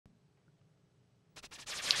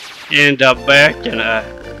And back, and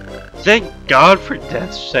thank God for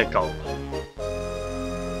Death Sickle.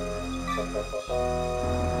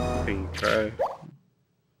 Cry.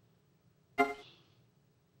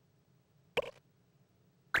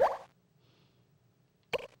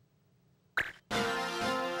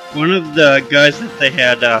 One of the guys that they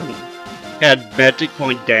had magic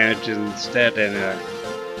point damage instead, and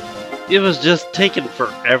it was just taking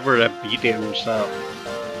forever to beat him. So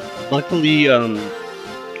luckily,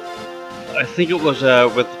 I think it was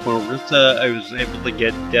with Marissa, I was able to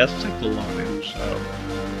get Death Sickle on him. So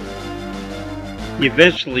he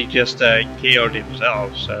eventually just KO'd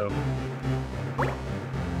himself. So.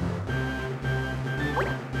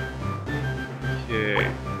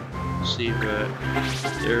 Okay. See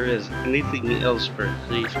if there is anything else for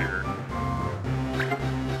here.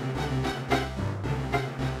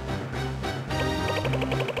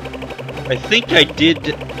 I think I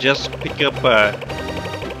did just pick up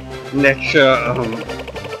an extra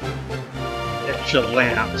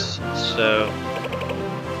lance, so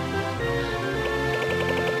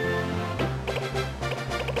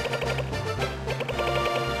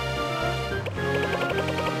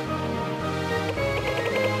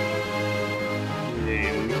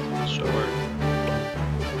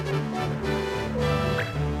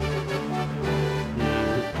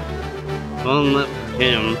well, not for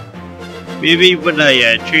him. Maybe when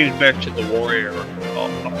I change back to the warrior, I'll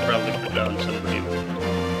probably put down somebody.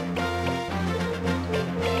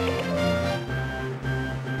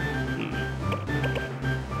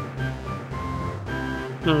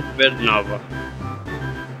 Vednava.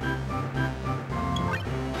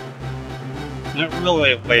 Not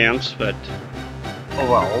really a lance, but oh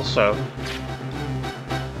well, so.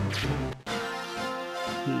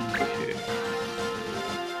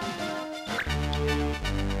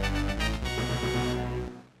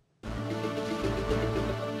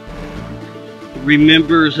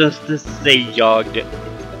 Remembers us, this is a Yogg.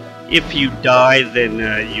 If you die, then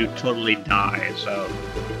you totally die, so.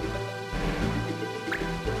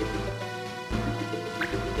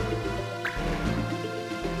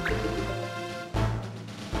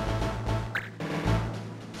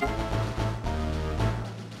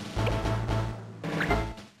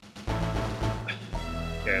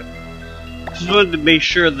 Okay. Just wanted to make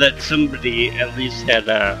sure that somebody at least had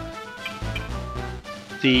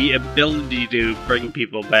the ability to bring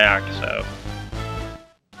people back, so.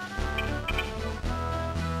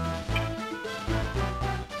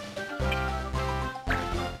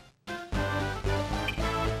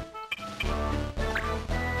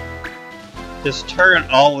 This turn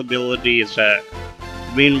all ability is the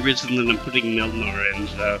main reason that I'm putting Milnor in,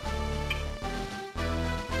 so.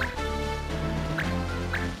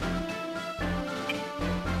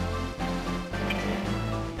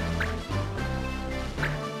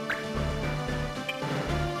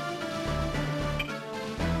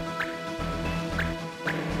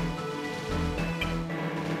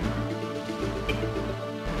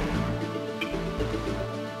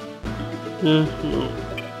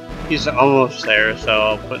 He's almost there, so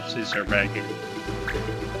I'll put Caesar back in.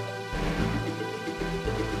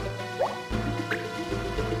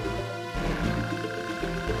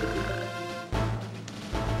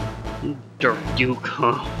 Dark Duke,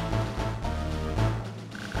 huh?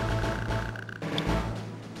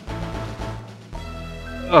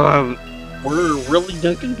 We're really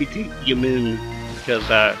not gonna be taking him in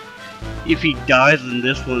because if he dies in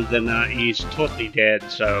this one, then he's totally dead.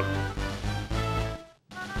 So.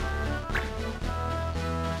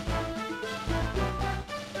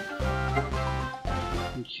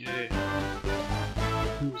 Okay.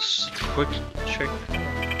 Let's quick check.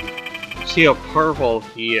 See how powerful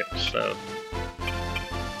he is. So.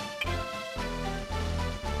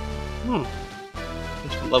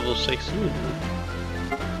 It's level 16.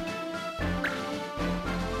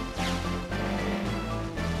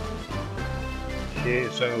 Okay,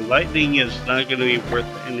 so lightning is not going to be worth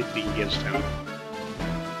anything against him.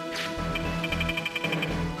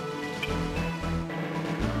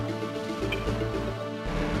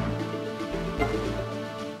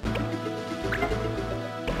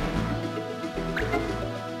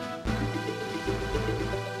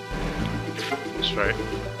 That's right.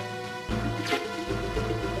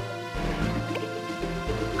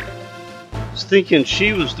 I was thinking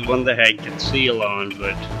she was the one that had conceal on,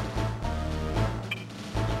 but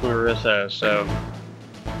Marissa, so.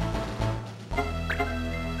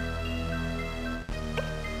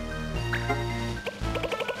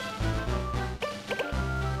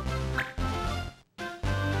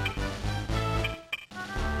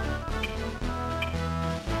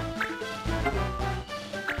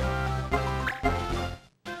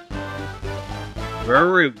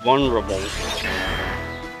 very vulnerable.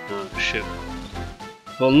 Oh shoot.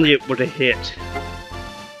 If only it would have hit.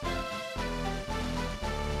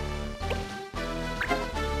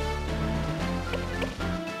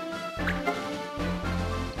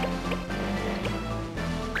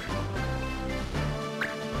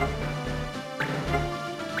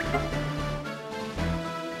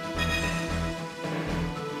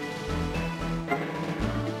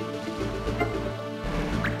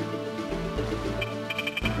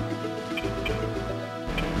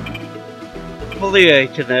 Hopefully I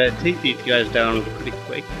can take these guys down pretty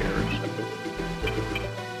quick here.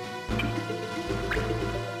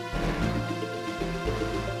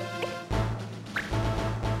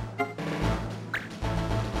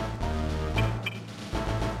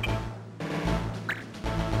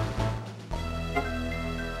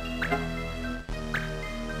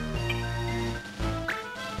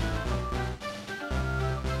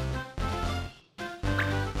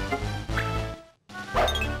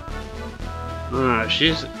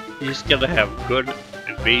 He's gonna have good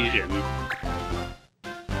evasion.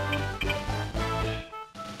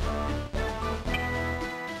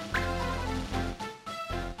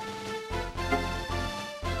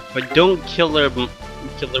 If I don't kill her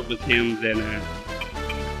with him, then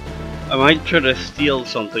I might try to steal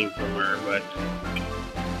something from her, but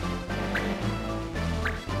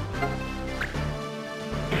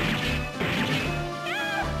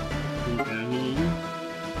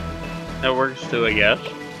that works too, I guess.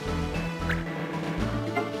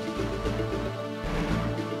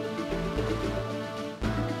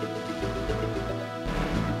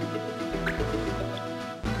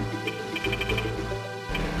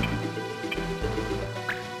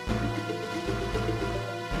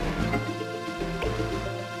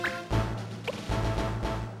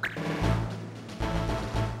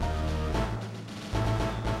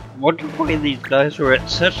 Wonder why these guys are at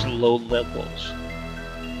such low levels.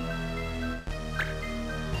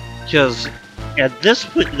 Because at this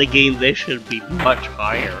point in the game, they should be much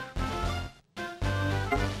higher.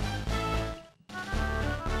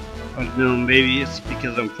 I don't know, maybe it's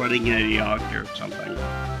because I'm fighting a Yogg or something.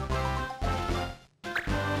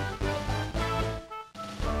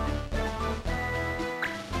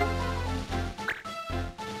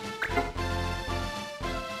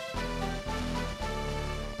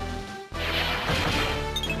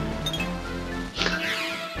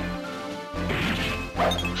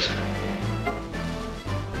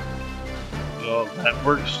 Well, that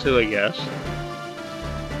works too, I guess.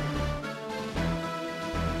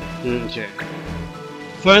 Okay.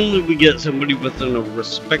 Finally, we get somebody within a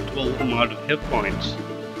respectable amount of hit points.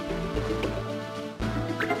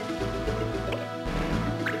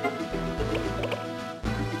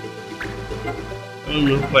 I don't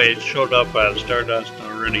know if I showed up as Stardust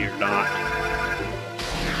already or not.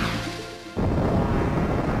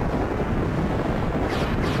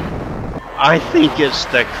 I think it's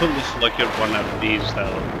the coolest looking one of these,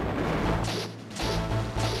 though.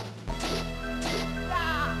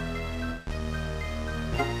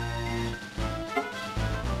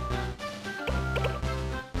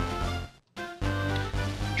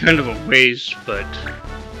 Kind of a waste, but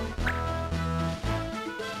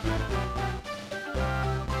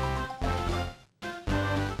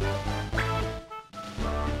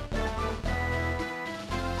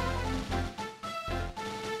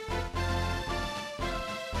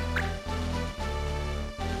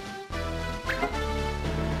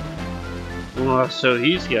so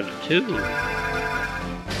he's got it too.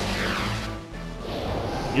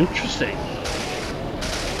 Interesting.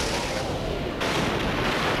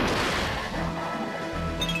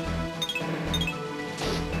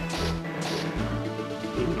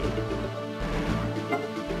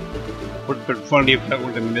 Would have been funny if I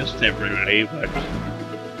would have missed everybody, but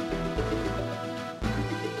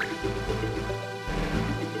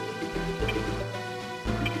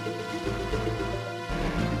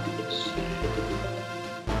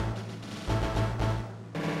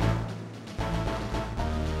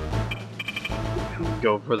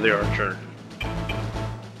go for the archer.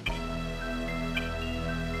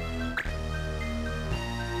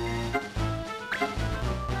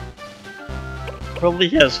 Probably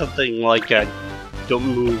has something like a don't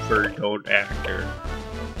move or don't act or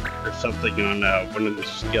something on one of the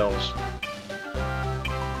skills.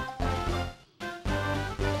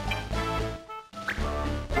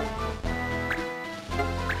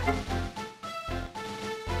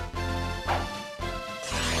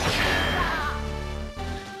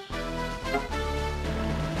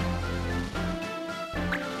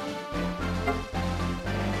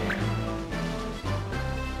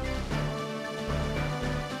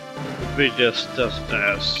 We just sit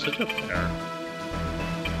up there.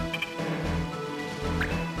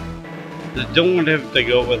 They don't want him to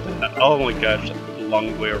go with that. Oh my gosh, a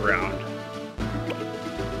long way around.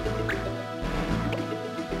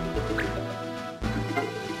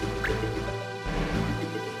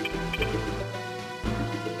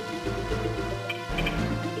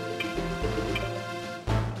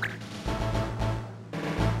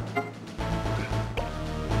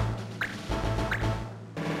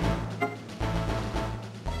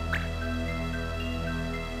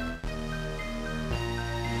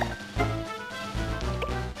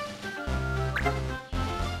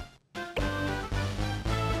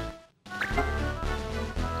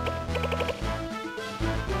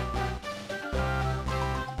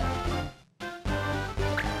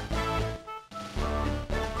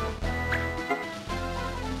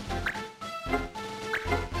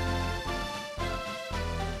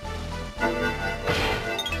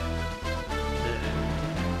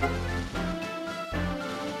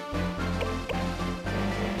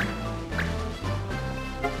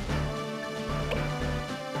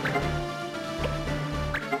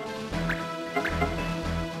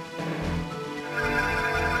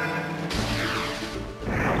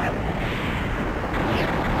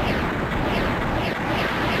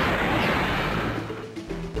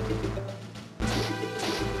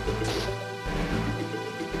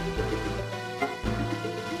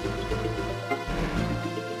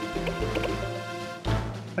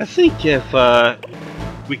 I think if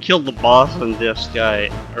we kill the boss and this guy,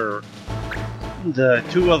 or the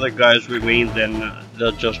two other guys remain, then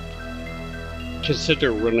they'll just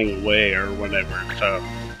consider running away or whatever, so...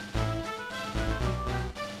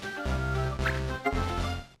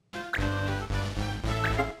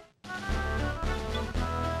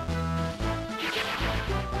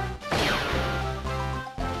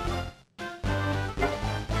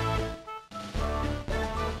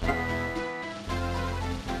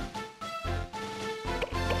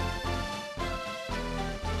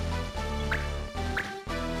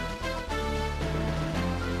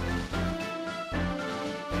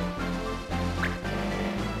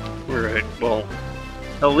 Right, well,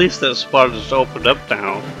 at least that spot is opened up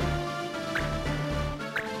now.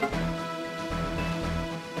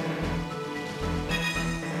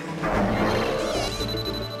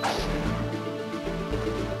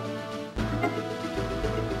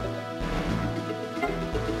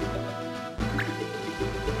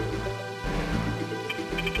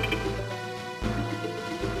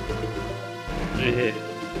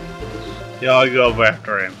 Yeah, I'll go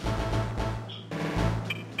after him.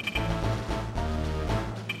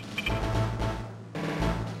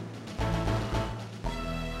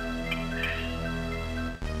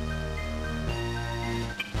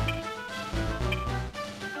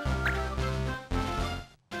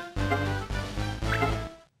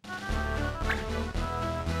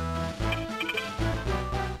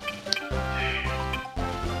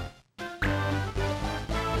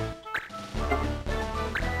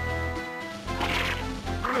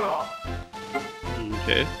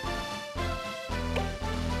 Okay.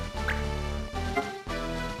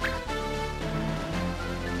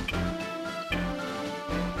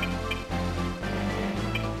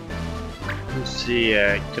 Let's see,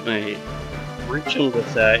 can I reach him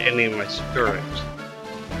with any of my spirits?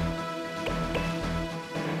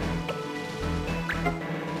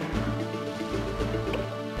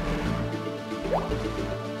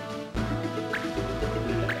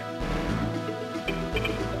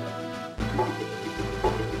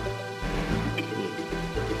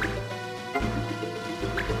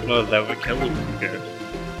 Oh, that would kill him here.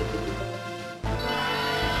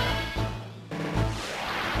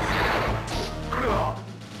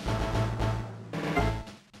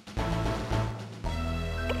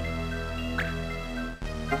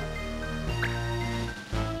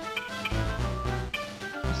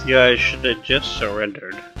 Yeah, I should have just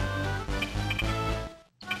surrendered.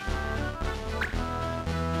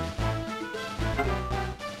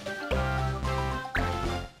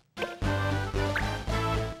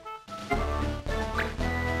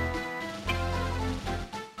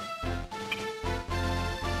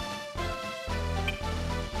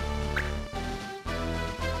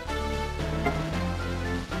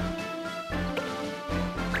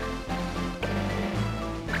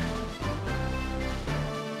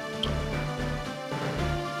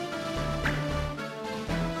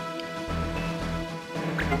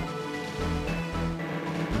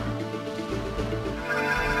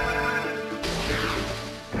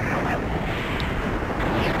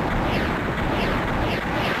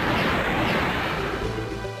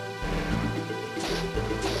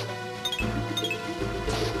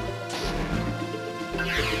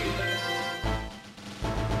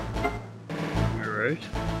 Alright.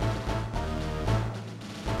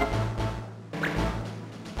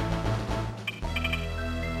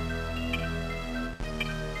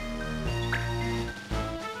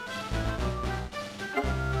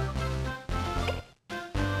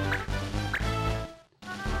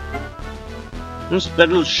 This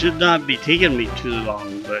battle should not be taking me too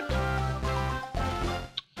long, but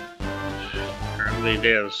apparently it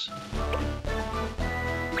is.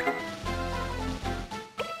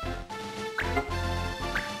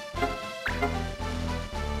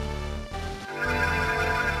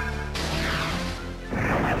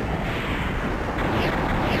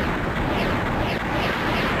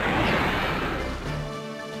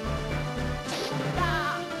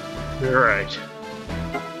 Alright.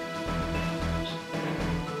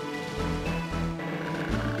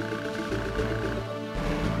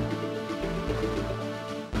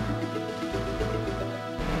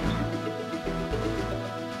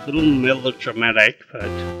 A little melodramatic, but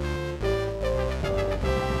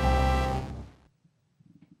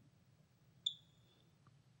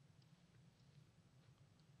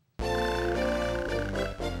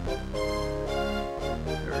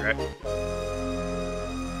alright.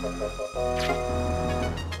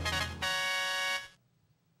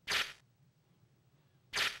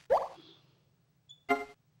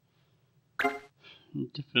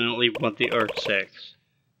 Definitely want the R6.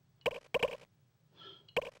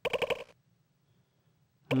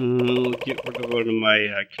 I'll get rid of one of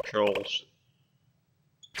my controls.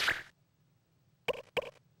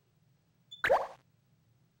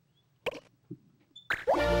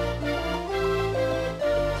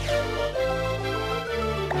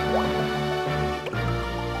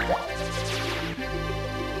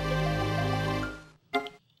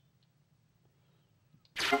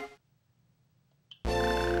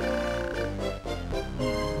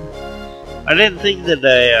 I didn't think that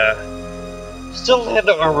I still had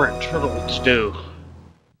our turtle to do.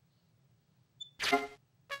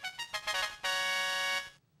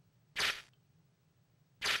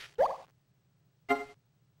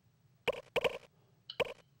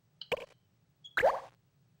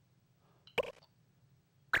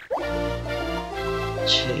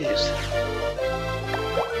 Jeez.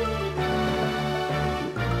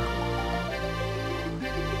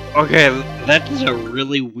 Okay, that is a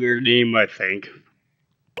really weird name, I think.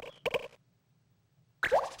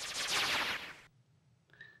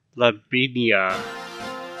 Lavinia.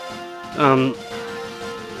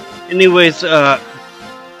 Anyways, I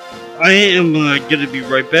am gonna be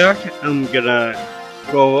right back. I'm gonna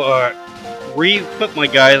go, re-equip my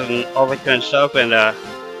guys and all that kind of stuff, and,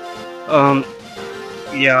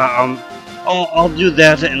 yeah, I'll do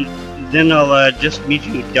that, and then I'll, just meet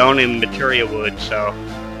you down in Materia Wood, so,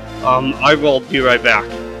 I will be right back.